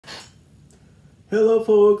Hello,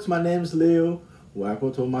 folks. My name is Leo.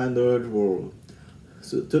 Welcome to my nerd world.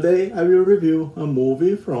 So today I will review a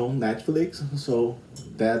movie from Netflix. So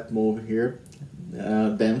that movie here,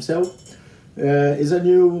 Damsel, is a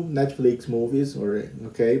new Netflix movies. Or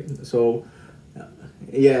okay, so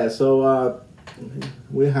yeah, so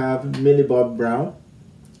we have Millie Bob Brown.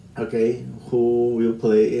 Okay, who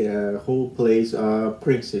plays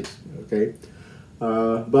princess. Okay,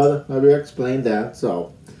 but I will explain that.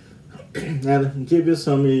 So and give you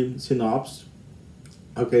some synopsis.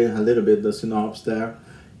 Okay, a little bit the synopsis there,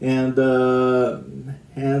 and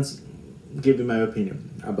and give you my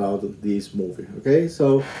opinion about this movie. Okay,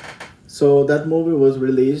 so that movie was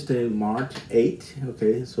released in March 8th.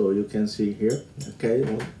 Okay, so you can see here. Okay,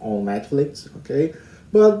 on Netflix. Okay,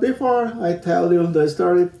 but before I tell you the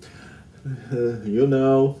story,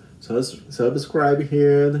 subscribe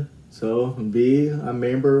here. So be a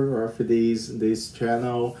member of this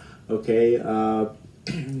channel. Okay,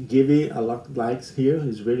 give it a lot of likes here.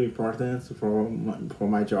 It's really important for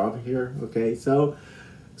my job here. Okay, so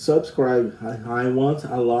subscribe. I want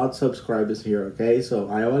a lot subscribers here. Okay, so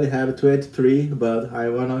I only have 23, but I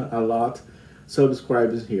want a lot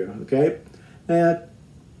subscribers here. Okay, and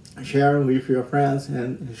share with your friends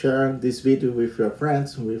and share this video with your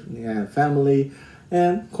friends with family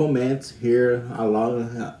and comment here a lot.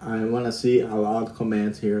 I want to see a lot of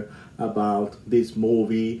comments here about this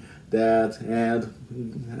movie that and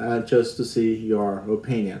just to see your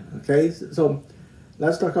opinion. Okay, so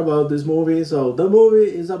let's talk about this movie. So the movie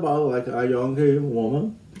is about like a young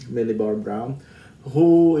woman, Millie Bob Brown,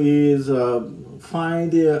 who is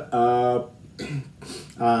find a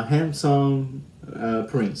handsome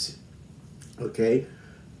prince. Okay,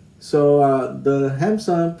 so the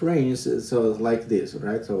handsome prince is so like this,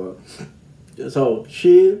 right? So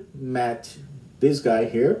she met this guy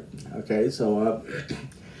here. Okay, so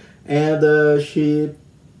and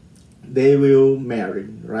they will marry,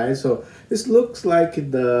 right? So this looks like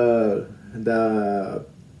the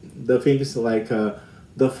things like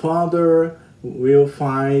the father will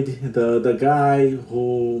find the guy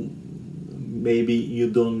who maybe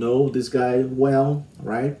you don't know this guy well,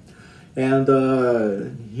 right? And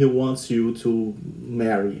he wants you to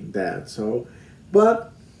marry that. So,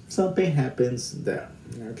 but something happens there.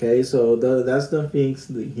 Okay, so that's the things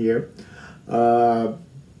here. Uh,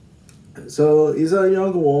 so it's a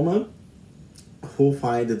young woman who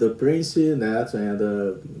find the prince that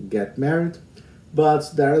and get married,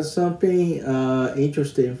 but there is something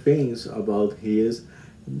interesting things about his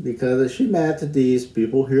because she met these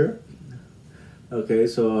people here. Okay,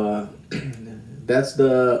 so that's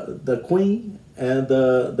the queen and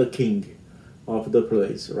the king of the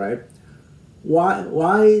place, right?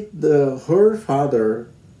 Why the her father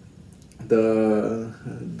the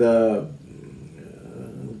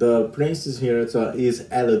the princess here is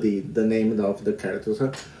Elodie, the name of the character.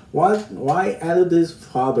 So why Elodie's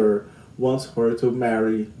father wants her to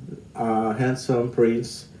marry a handsome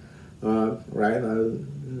prince, right? A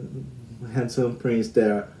handsome prince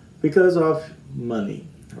there because of money,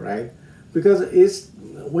 right? Because it's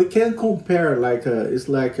we can compare like it's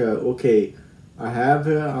like okay, I have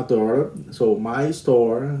a daughter, so my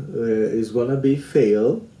store is gonna be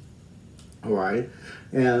fail, right?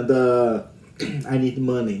 And I need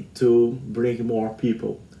money to bring more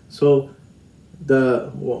people. So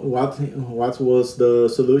what was the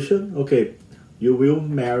solution? Okay, you will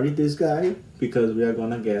marry this guy because we are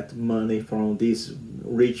gonna get money from these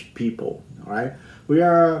rich people. All right, we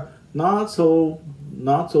are not so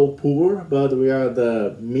poor, but we are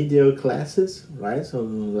the middle classes, right? So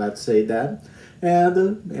let's say that, and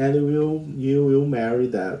you will marry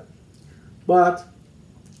that. But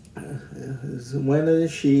when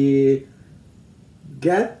she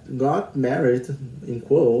got married in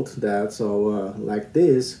quote that so like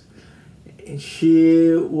this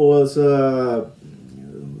she was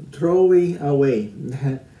throwing away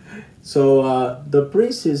so the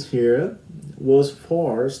princess here was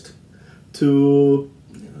forced to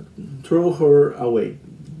throw her away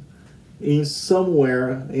in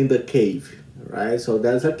somewhere in the cave, right? So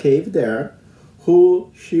there's a cave there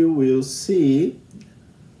who she will see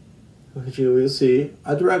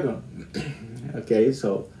a dragon. Okay,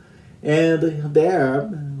 so and there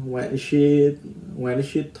when she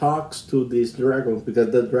talks to this dragon because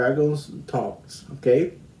the dragons talks.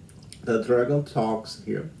 Okay, the dragon talks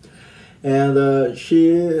here, and a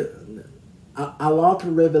lot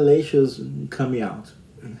of revelations coming out,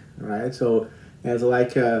 right? So it's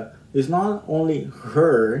like it's not only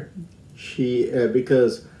her, she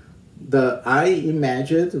because the I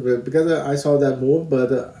imagined because I saw that movie,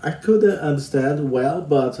 but I couldn't understand well.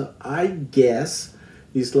 But I guess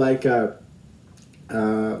it's like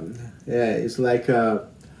uh, yeah, it's like uh,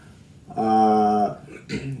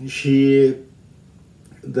 she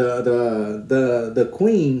the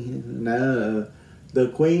queen, the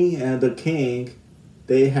queen and the king,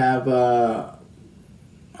 they have a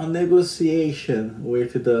negotiation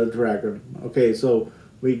with the dragon. Okay, so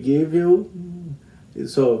we give you,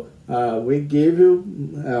 we give you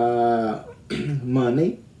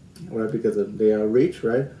money, right? Because they are rich,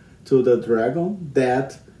 right? To the dragon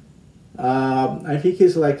that I think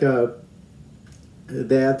it's like a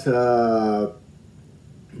that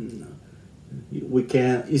we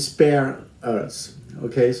can spare us.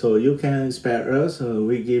 Okay, so you can spare us.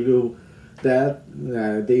 We give you that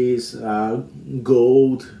these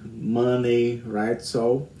gold money, right?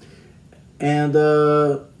 So and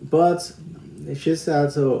but she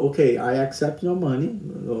said, so, okay, I accept your money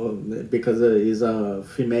because it's a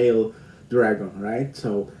female dragon, right?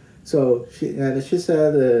 She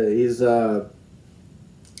said is uh,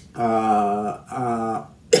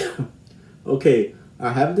 okay,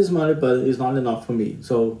 I have this money, but it's not enough for me.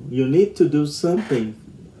 So you need to do something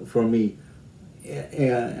for me,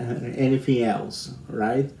 anything else,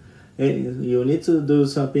 right? And you need to do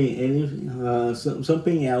something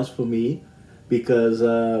else for me, because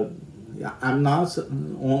I'm not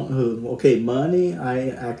okay. Money I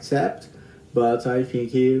accept, but I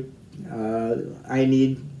think I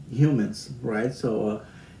need humans, right?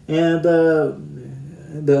 And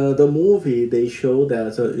the movie they show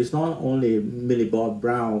that it's not only Millie Bob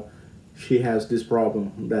Brown, she has this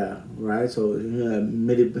problem there, right? So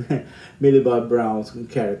Millie Millie Bob Brown's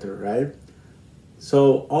character, right?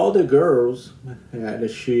 So all the girls that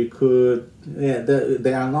she could, yeah,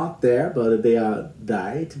 they are not there, but they are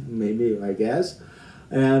died, maybe I guess,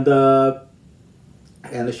 and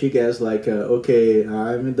she gets like, okay,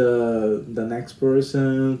 I'm the next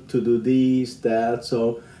person to do this, that.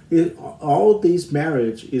 So all this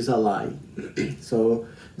marriage is a lie. So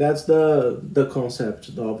that's the concept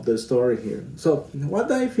of the story here. So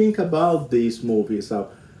what I think about this movie,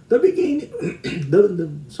 so the beginning,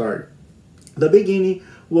 sorry, the beginning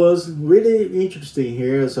was really interesting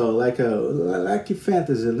here. So like a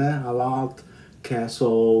fantasy, né? A lot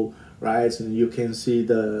castle, right? And you can see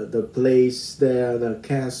the place there, the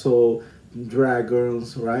castle,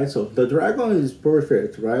 dragons, right? So the dragon is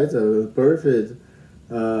perfect, right? Perfect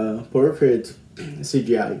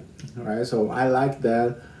CGI, right? So I like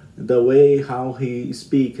that, the way how he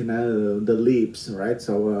speak, the lips, right?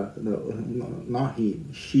 So no, not he,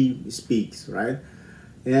 she speaks, right?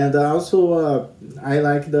 And also I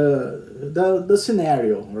like the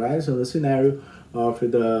scenario, right? So the scenario of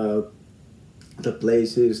the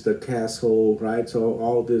places, the castle, right? So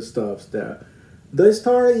all this stuff there. The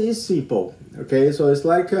story is simple, okay? So it's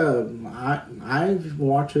like I've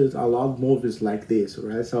watched a lot of movies like this,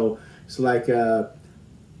 right? So it's like the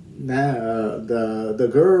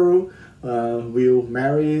girl will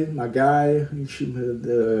marry a guy who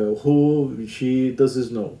she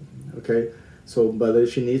doesn't know, okay? So but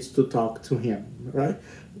she needs to talk to him, right?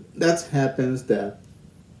 That happens there,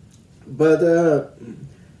 but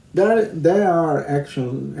there are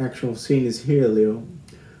action scenes here, Leo.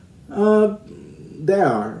 Uh, there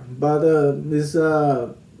are, but it's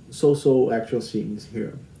so action scenes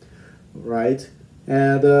here, right?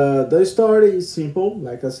 And the story is simple,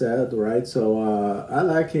 like I said, right? So I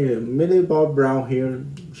like Millie Bob Brown here.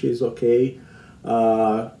 She's okay.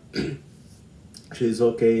 Uh, she's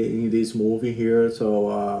okay in this movie here.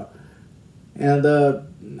 So and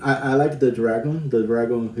I like the dragon. The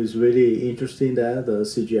dragon is really interesting. That the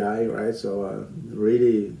CGI, right? So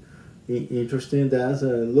really interesting. That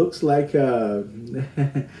looks like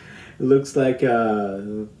looks like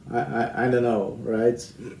I don't know,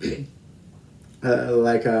 right?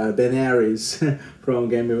 Like Daenerys from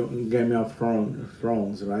Game of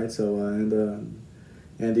Thrones, right? So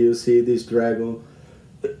and you see this dragon.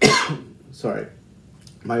 Sorry,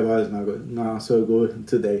 my voice is not good, not so good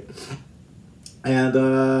today. And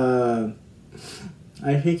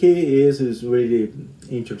I think it is really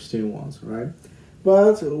interesting ones, right?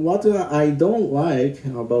 But what I don't like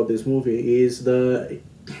about this movie is the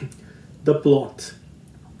plot.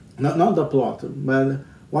 Not the plot, but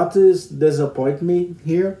what is disappoint me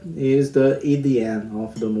here is the EDN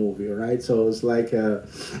of the movie, right? So it's like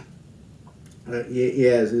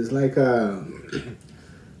yes, it's like yeah,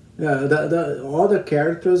 the all the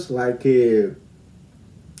characters like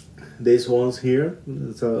these ones here.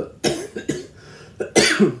 So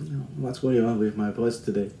what's going on with my voice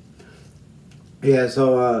today? Yeah,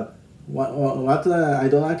 so what I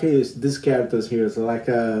don't like is these characters here. So like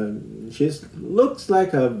she's looks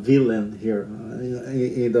like a villain here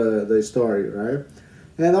in the story, right?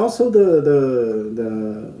 and also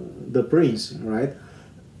the prince, right?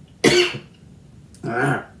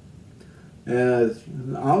 Ah,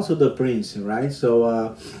 also the prince, right?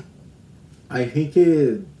 So I think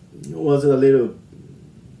it was a little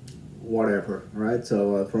whatever, right?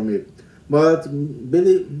 So for me, but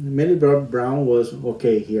Millie Bob Brown was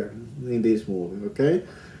okay here in this movie. Okay,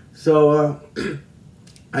 so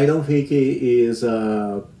I don't think he is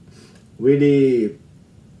really.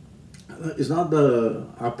 It's not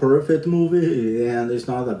a perfect movie, and it's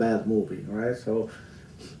not a bad movie, right? So,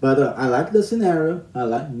 but I like the scenario. I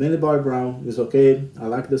like Millie Bob Brown is okay. I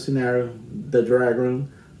like the scenario, the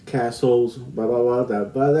dragon, castles, blah blah blah.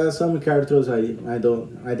 That, but there are some characters I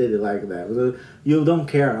didn't like that. So you don't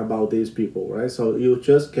care about these people, right? So you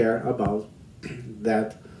just care about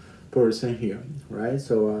that person here, right?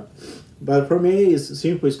 So, but for me, it's a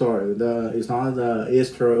simple story. It's not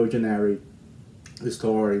extraordinary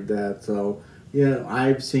story that so yeah,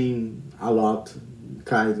 I've seen a lot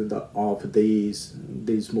kind of these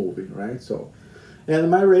movie, right? So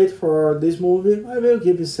and my rate for this movie, I will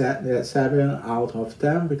give it 7 out of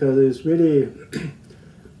 10 because it's really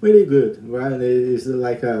really good, right? It's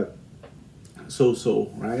like a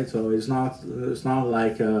so right? So it's not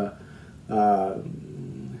like a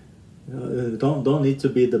don't need to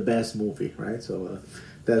be the best movie, right? So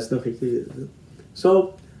that's the thing.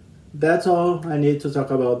 So that's all I need to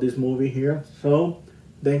talk about this movie here. So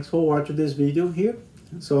thanks for watching this video here.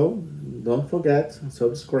 So don't forget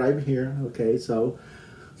subscribe here. Okay, so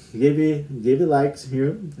give it likes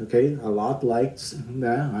here. Okay, a lot likes.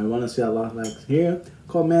 Yeah, I want to see a lot likes here.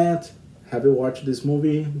 Comment. Have you watched this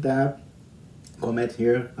movie? That comment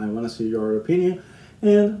here. I want to see your opinion.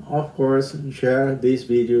 And of course, share this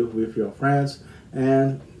video with your friends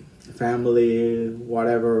and family,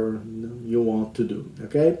 whatever you want to do.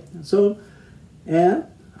 Okay, so and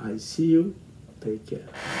I see you. Take care.